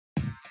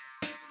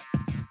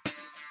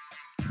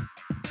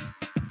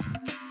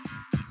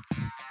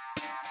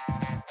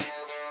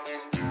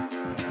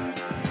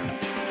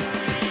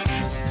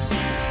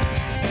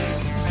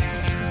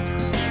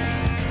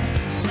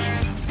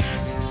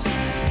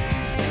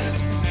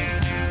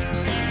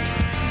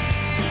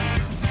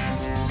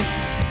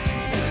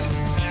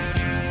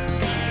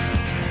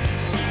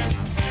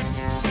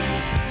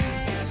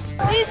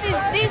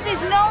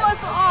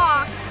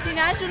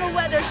National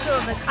Weather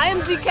Service. I am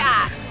the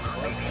cat.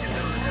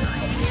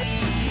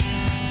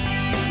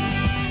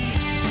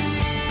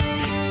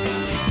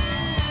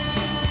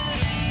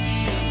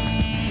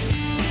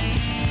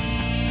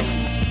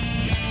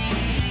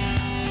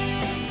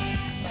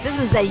 This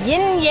is the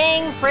Yin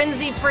Yang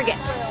Frenzy Frigate.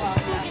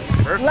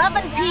 Perfect. Love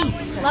and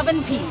peace. Love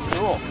and peace.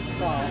 Cool.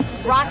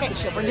 Rocket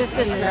ship. We're just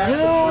going to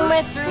zoom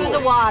it through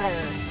the water.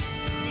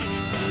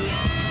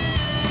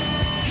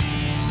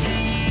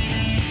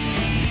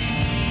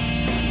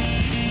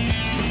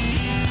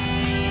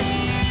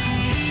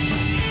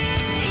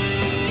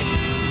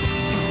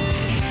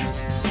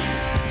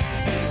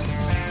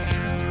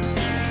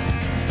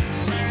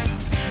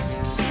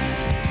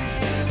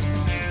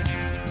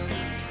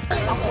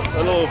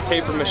 A little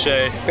paper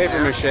mache. Paper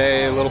mache,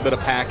 a little bit of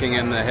packing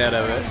in the head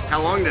of it.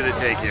 How long did it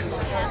take you?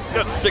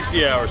 Got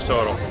 60 hours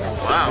total.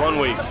 Wow. So 1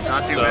 week.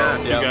 Not too bad.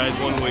 Two guys,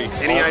 1 week.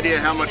 Any idea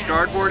how much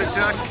cardboard it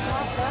took?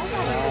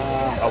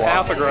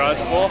 Half a garage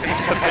full. The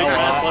big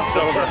mess left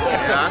over.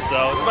 Yeah.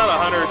 So it's about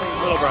 100, a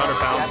little over 100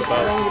 pounds of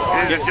boat.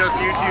 So. Is it just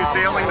you two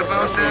sailing the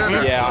boat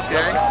then? Yeah.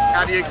 Okay.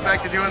 How do you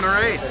expect to do in the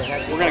race?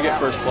 We're going to get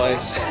first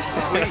place.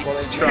 Sweet.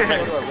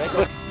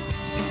 Try.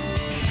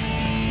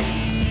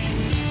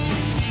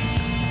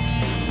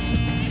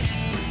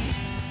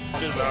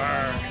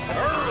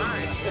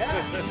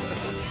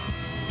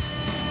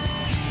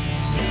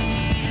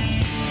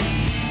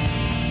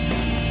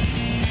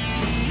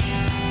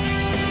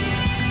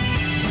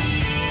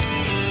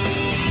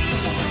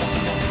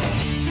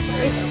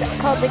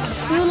 It's called the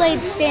Kool-Aid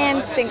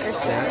Stand Sinker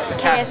Swim.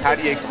 How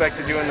do you expect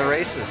to do in the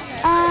races?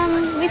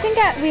 We think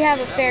that we have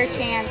a fair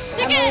chance.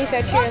 I'm always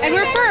a cheerleader. And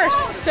we're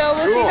first, so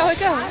we'll see how it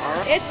goes.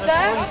 It's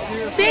the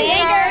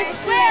Sinker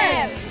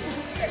Swim!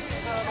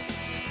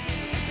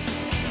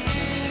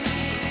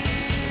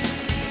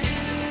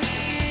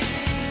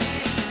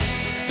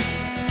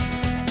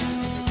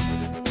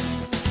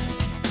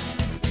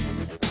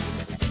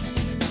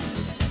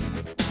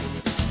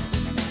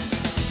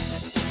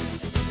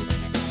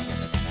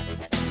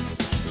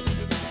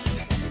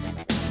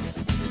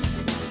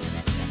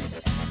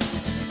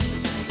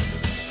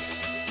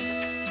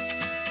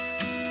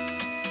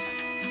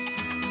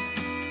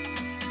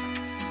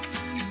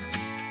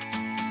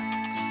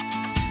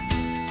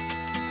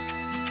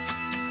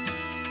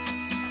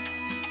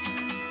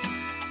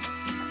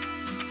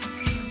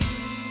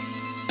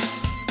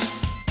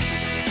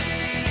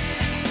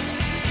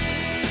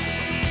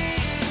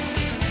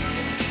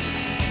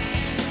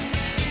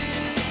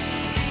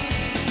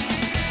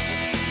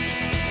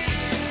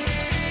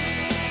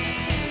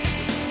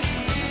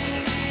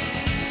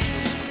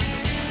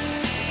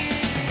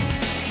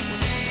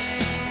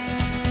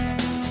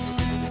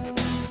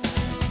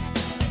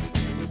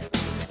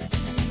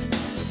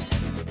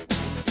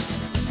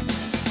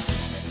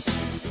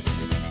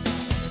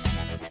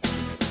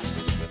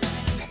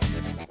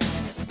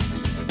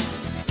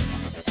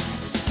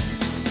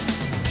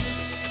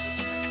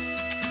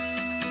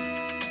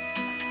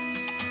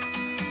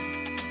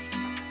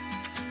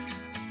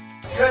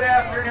 Good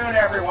afternoon,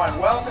 everyone.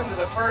 Welcome to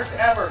the first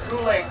ever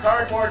Kool-Aid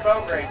Cardboard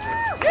Boat Races.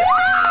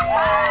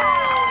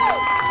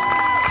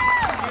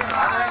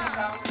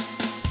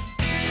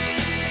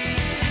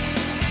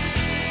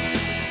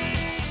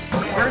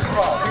 First of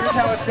all, here's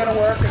how it's going to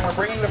work, and we're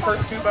bringing the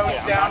first two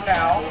boats down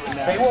now.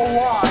 They will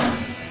launch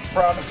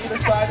from either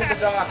side of the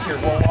dock here.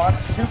 We'll launch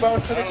two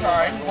boats at a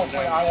time.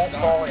 Hopefully I won't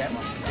fall in.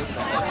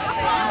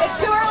 It's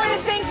too early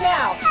to sink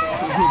now.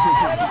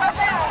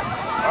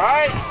 All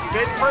right, you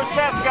made the first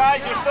test, guys.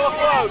 You're still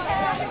afloat.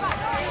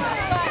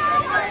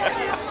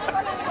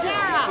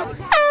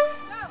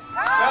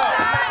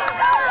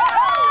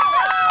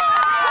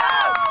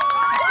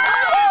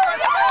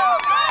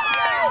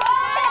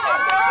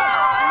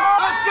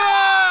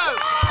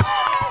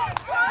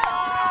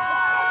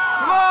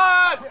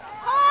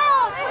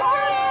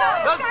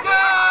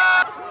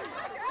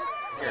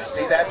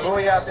 See that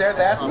buoy out there?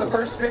 That's the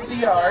first 50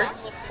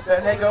 yards.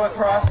 Then they go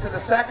across to the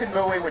second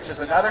buoy, which is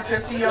another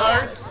 50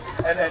 yards.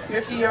 And then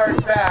 50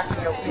 yards back,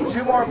 and you'll see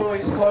two more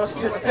buoys close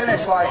to the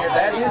finish line here.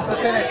 That is the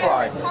finish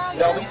line.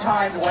 They'll be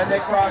timed when they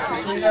cross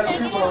between those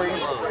two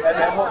buoys, and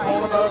then we'll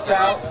pull the boats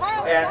out.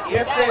 And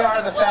if they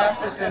are the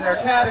fastest in their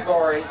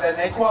category, then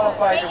they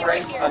qualify to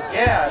race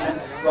again.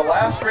 The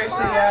last race of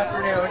the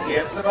afternoon,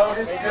 if the boat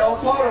is still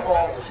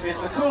floatable, is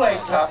the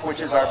Kool-Aid Cup,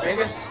 which is our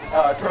biggest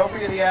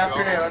trophy of the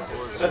afternoon.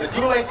 So the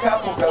Kool-Aid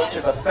Cup will go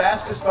to the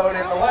fastest boat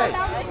in the lake.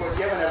 We're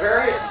given a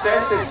very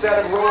extensive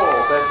set of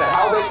rules as to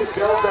how they can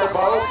build their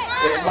boat.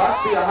 It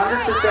must be 100%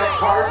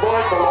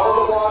 cardboard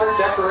below the water.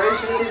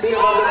 Decoration can be of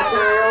other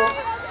materials,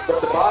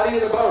 but the body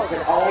of the boat can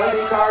only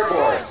be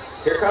cardboard.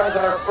 Here comes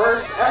our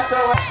first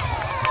SOS.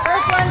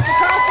 First one to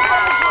cross the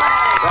finish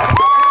line. That's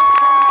the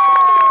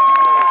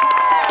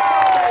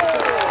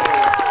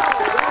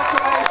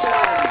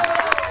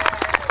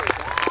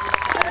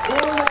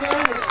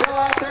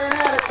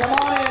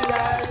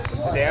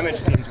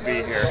damage seem to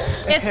be here?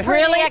 It's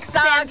really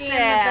extensive.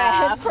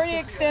 It's pretty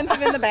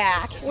extensive in the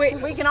back.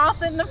 We can all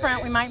sit in the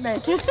front. We might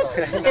make it.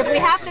 If we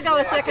have to go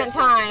a second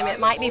time, it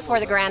might be for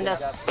the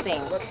grandest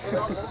sink.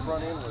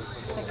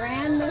 The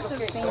grandness of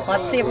sink.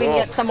 Let's see if we can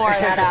get some more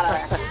of that out of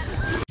there.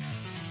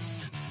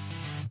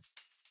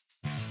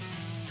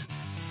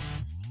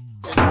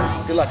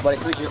 Good luck, buddy.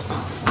 Sweet you.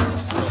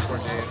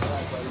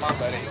 Come on,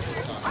 buddy.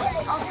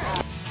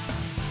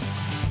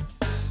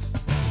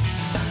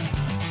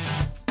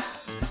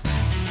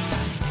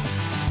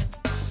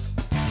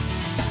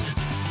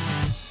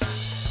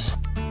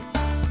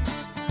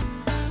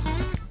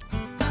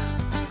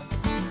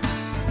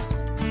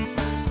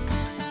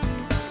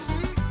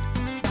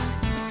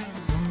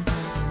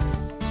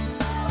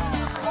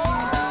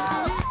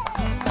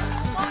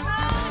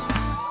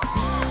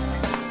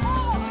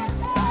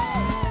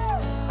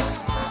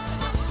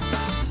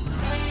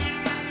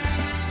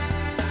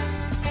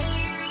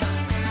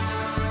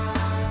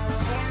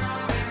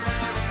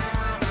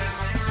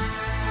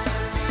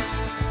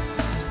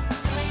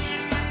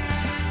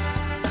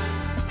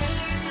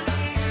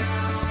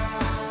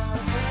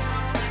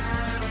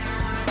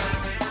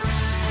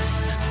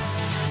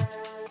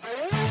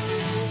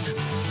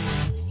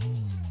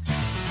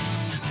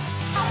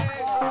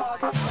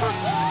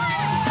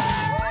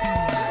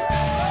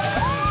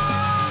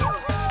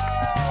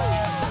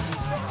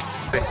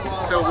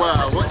 So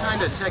what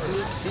kind of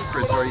technique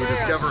secrets are you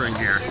discovering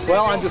here?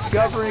 Well, I'm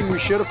discovering we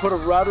should have put a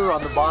rudder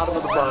on the bottom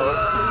of the boat.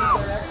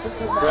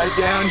 Right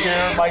down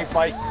here, my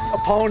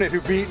opponent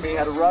who beat me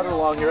had a rudder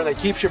along here and it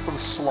keeps you from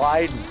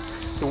sliding.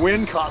 The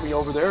wind caught me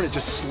over there and it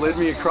just slid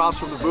me across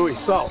from the buoy.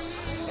 So,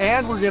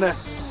 and we're gonna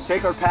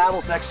take our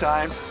paddles next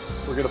time,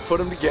 we're gonna put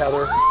them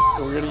together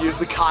and we're gonna use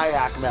the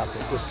kayak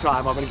method this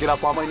time. I'm gonna get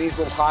up on my knees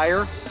a little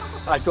higher.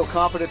 I feel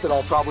confident that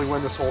I'll probably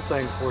win this whole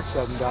thing before it's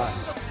said and done.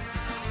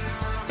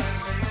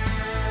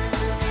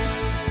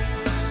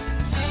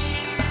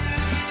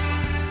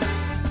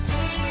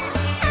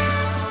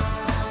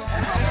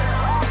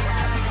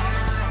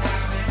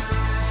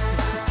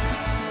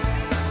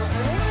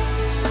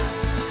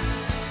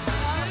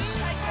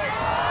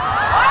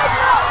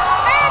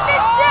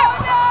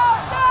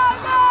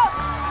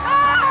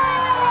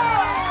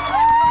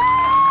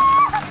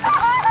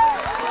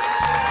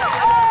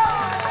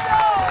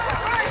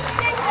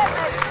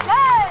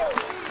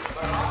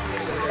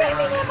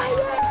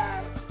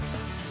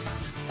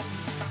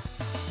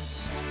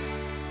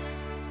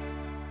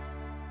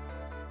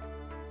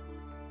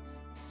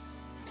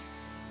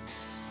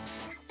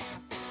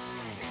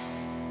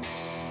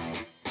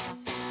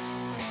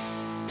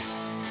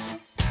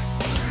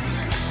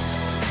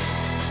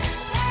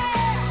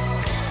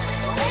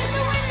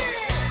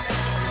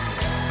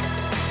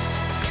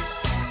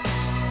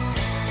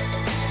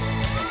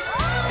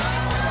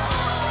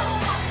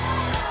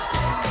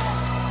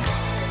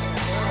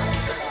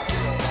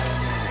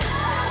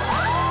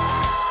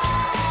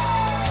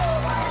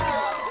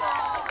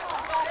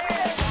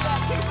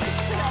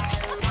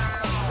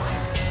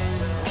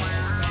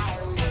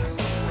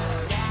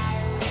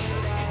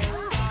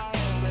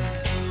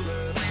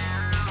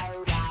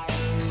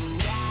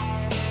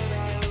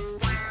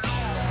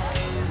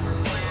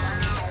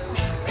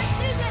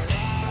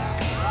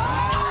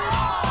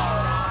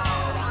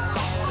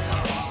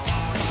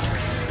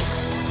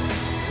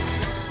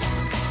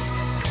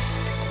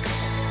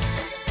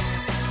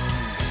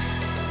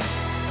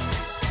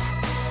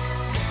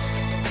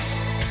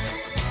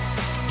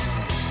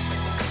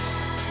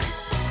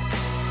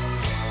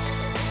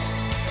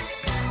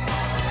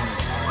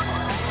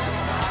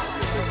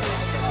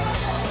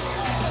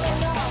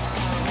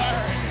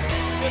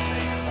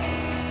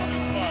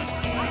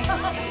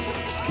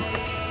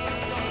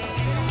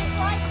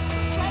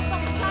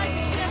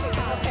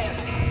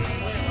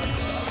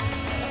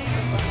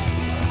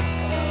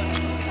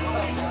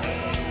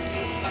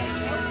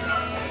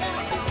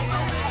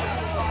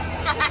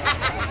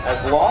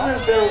 As long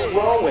as they're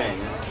rowing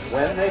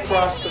when they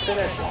cross the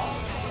finish line.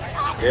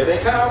 Here they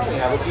come. We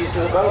have a piece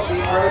of the boat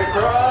being rowed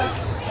across.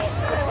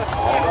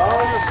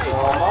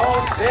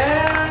 Almost,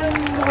 and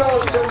the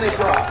row's certainly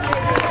crossed.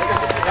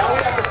 Now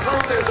we have to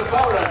prove there's a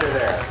boat under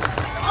there.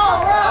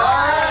 All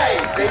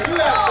right, they do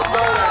have some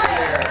boat under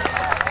there.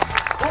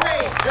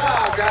 Great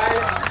job,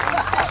 guys.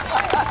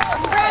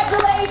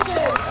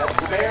 Congratulations. That's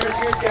the Mayor's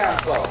Youth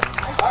Council.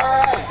 All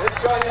right, let's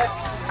go ahead.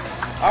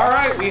 All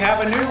right, we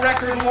have a new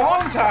record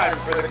long time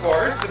for the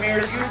course. The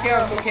Mayor's Youth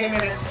Council came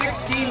in at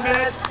 16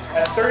 minutes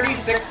and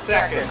 36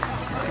 seconds.